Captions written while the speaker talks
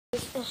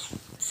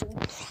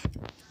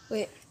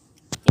Wait,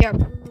 yeah,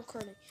 we're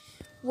recording.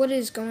 What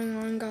is going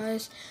on,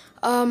 guys?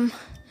 I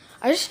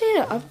just need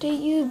to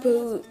update you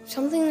about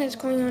something that's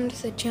going on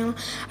to the channel.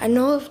 I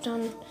know I've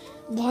done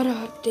a lot of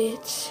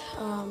updates.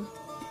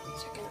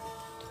 Second.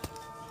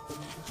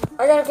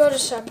 I gotta go to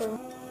supper.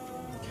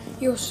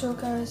 Yo, so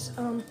guys,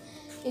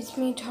 it's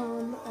me,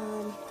 Tom.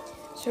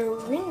 So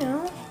right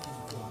now,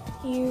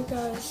 you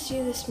guys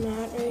see this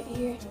mat right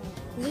here?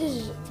 This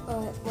is a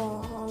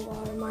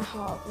lot of my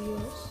Hot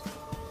Wheels.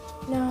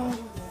 Now,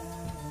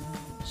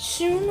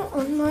 soon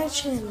on my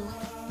channel,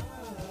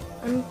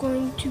 I'm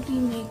going to be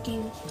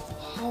making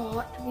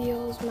Hot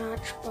Wheels,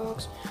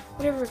 Matchbox,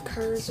 whatever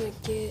cars I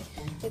get.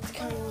 It's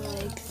kind of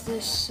like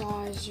this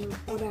size or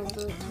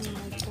whatever, kind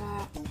of like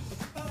that.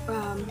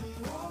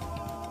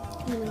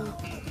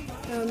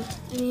 I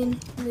mean,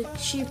 the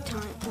cheap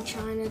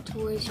China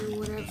toys or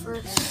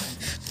whatever.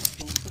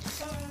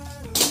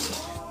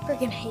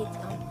 Freaking hate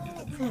them.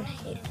 Freaking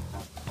hate them.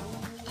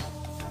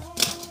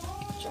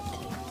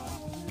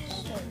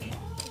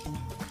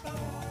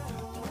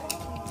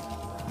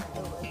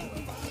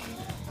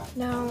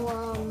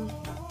 Now,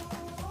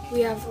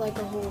 we have like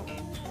a whole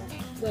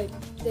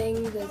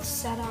thing that's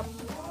set up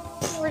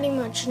pretty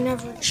much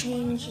never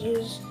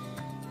changes.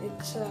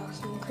 It's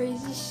some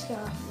crazy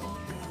stuff.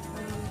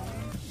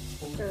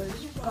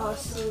 There's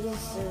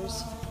buses,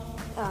 there's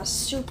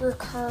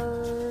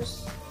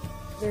supercars,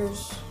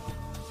 there's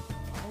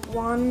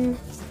one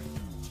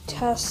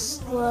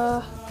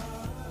Tesla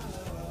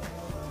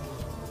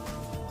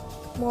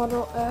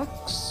Model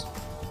X,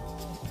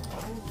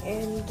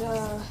 and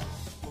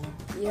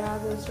yeah,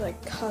 there's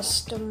like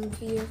custom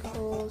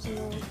vehicles and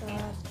all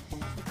that.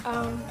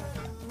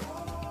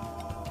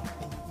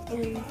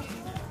 And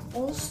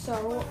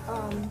also,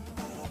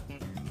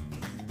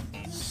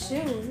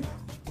 soon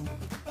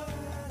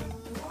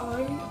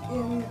I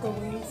am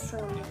going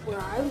from where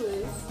I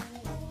live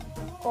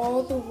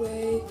all the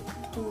way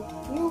to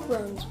New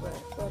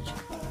Brunswick, which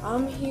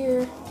I'm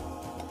here.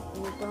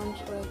 New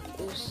Brunswick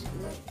is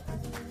like,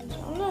 so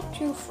I'm not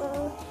too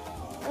far.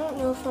 I don't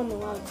know if I'm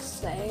allowed to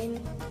say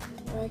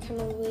where I kind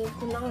of live,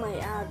 but not my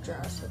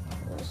address, of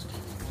course.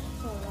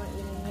 I don't want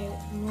you to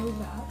know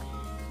that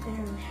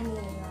and any of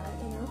that,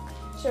 you know.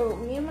 So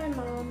me and my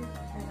mom,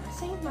 and I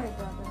think my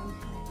brother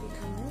might be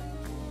coming.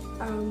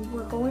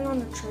 We're going on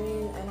a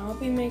train, and I'll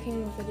be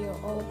making a video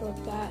all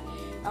about that.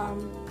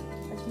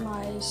 It's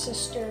my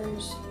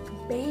sister's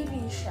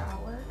baby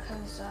shower,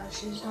 because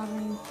she's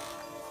having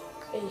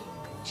a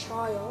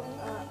child.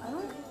 I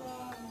don't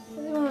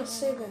really want to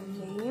say the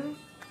name,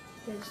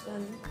 because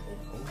then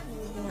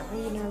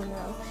you never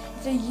know.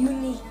 It's a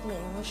unique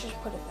name, let's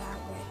just put it that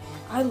way.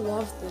 I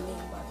love the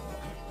name, by the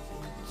way.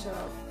 So,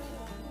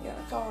 yeah,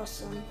 it's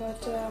awesome.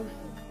 But,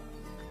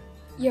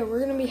 yeah, we're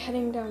gonna be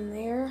heading down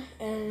there,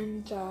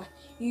 and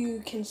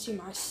you can see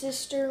my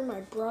sister, my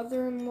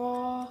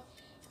brother-in-law.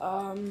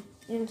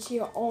 You can see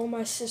all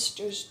my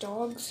sister's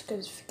dogs,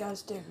 because if you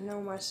guys didn't know,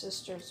 my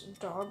sister's a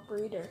dog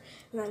breeder,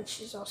 and then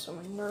she's also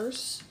a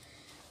nurse.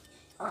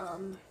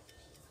 But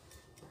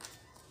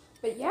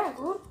yeah,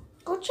 go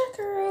check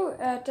her out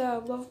at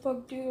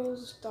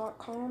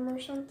lovebugdoodles.com or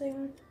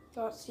something,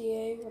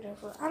 .ca,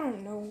 whatever. I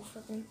don't know,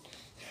 freaking.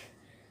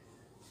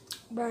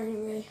 But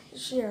anyway,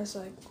 she has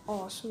like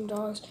awesome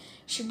dogs.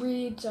 She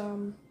breeds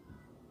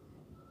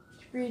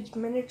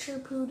miniature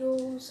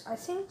poodles. I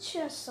think she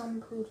has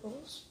some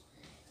poodles,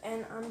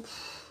 and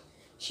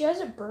she has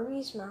a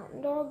Bernese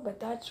Mountain Dog, but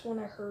that's one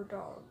of her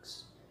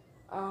dogs.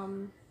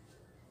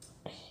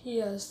 He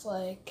has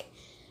like,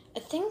 I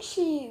think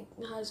she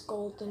has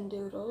golden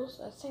doodles.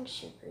 I think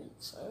she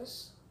breeds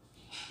those.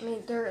 I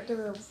mean, they're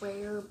a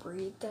rare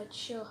breed that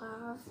she'll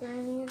have or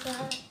any of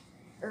that.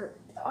 Or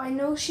I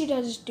know she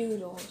does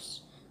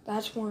doodles.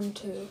 That's one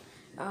too.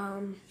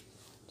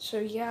 So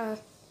yeah,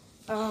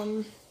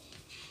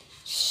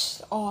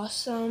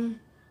 awesome.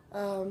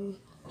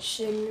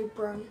 She's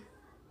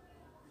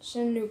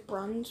in New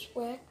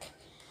Brunswick,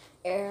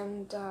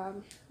 and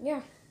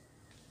yeah.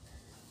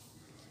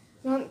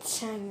 Not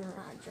saying her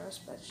address,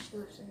 but she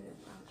lives in New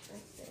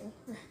Brunswick there.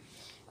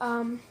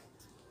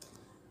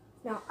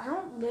 Now I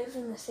don't live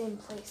in the same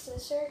place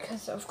as her,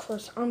 because of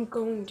course I'm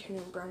going to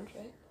New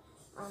Brunswick.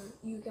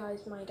 You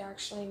guys might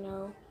actually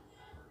know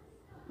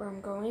where I'm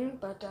going,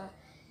 but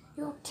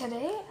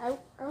today I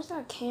was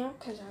at camp,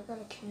 because I got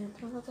a camp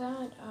and all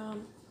that.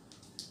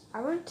 I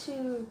went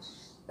to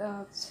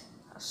a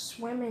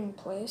swimming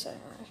place. I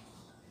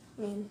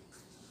mean,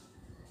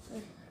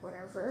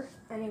 whatever.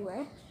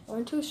 Anyway, I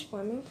went to a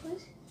swimming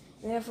place,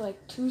 and they have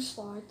like two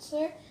slides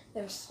there. They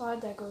have a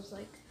slide that goes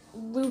like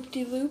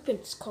loop-de-loop, and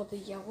it's called the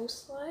yellow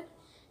slide.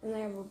 And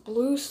they have a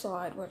blue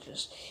slide, which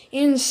is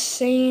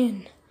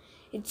insane.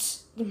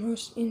 It's the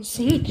most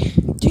insane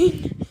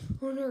thing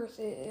on earth.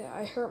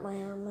 I hurt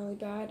my arm really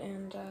bad,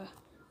 and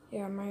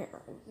yeah,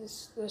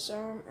 this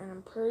arm, and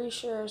I'm pretty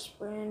sure I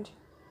sprained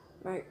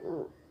my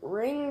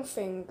ring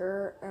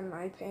finger and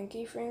my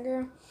pinky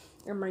finger,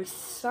 and my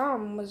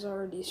thumb was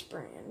already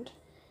sprained.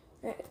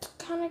 It's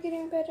kind of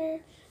getting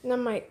better. And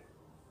then my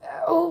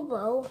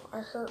elbow. I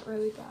hurt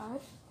really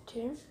bad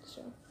too.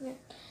 So yeah.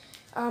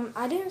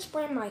 I didn't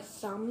sprain my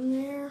thumb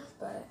there,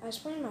 but I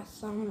sprained my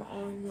thumb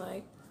on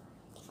like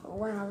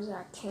when I was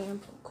at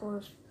camp, of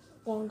course.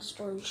 Long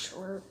story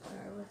short,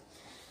 whatever.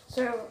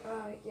 So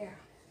yeah.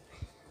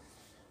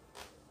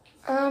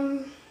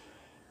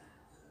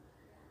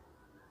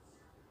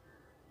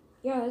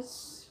 Yeah,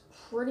 that's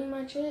pretty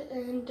much it.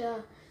 And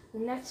the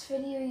next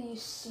video you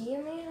see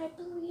me, I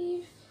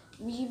believe,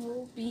 we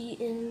will be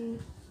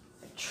in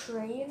a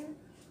train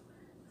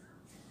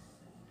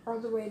all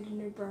the way to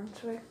New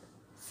Brunswick.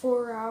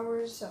 4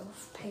 hours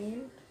of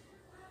pain.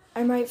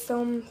 I might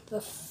film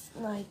the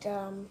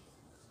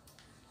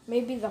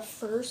maybe the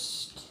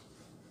first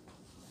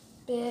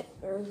bit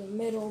or the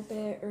middle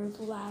bit or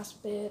the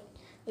last bit,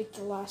 like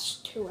the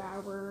last 2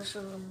 hours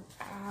or an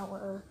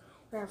hour,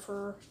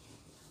 whatever.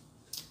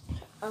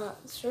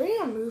 Sorry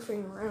I'm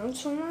moving around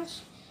so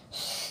much.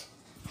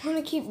 I want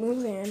to keep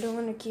moving. I don't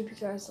want to keep you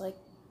guys like,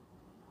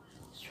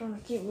 just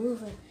want to keep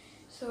moving.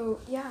 So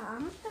yeah,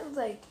 I'm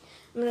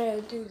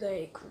gonna do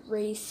like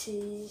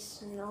races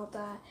and all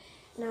that.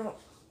 Now,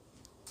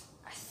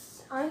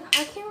 I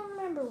can't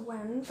remember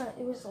when, but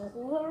it was a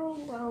little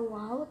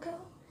while ago.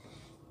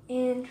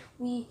 And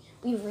we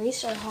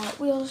raced our Hot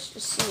Wheels to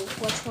see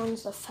which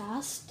one's the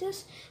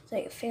fastest. It's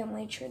like a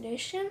family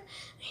tradition.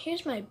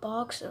 Here's my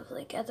box of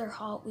like other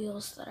Hot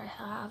Wheels that I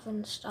have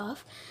and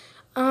stuff.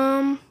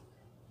 Come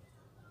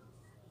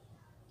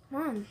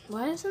on,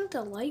 why isn't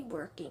the light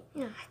working?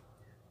 Yeah.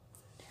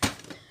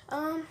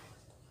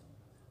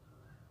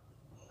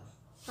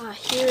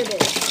 Here it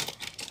is.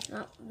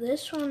 Now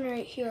this one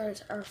right here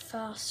is our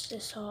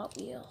fastest Hot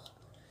Wheel.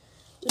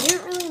 We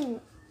didn't really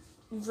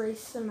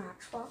race the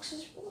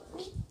Matchboxes.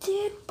 We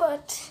did,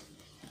 but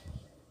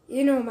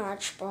you know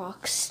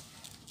Matchbox.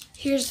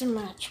 Here's the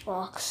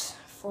Matchbox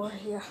for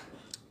you.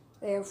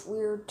 They have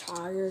weird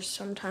tires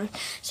sometimes.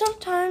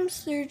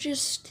 Sometimes they're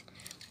just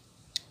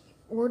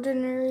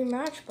ordinary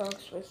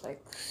Matchbox with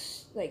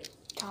like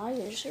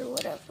tires or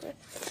whatever.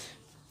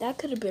 That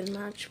could have been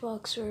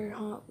Matchbox or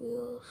Hot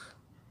Wheels.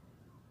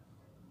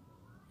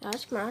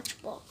 That's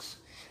Matchbox.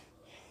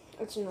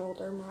 It's an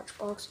older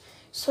Matchbox.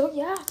 So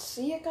yeah,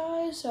 see you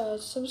guys.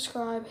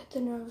 Subscribe, hit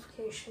the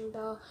notification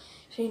bell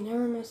so you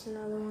never miss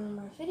another one of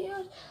my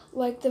videos.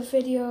 Like the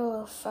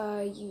video if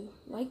you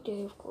liked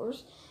it, of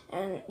course.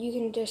 And you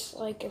can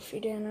dislike if you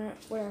didn't,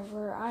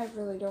 whatever. I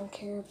really don't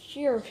care. It's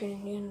your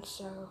opinion,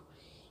 so,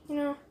 you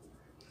know.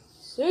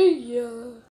 See ya.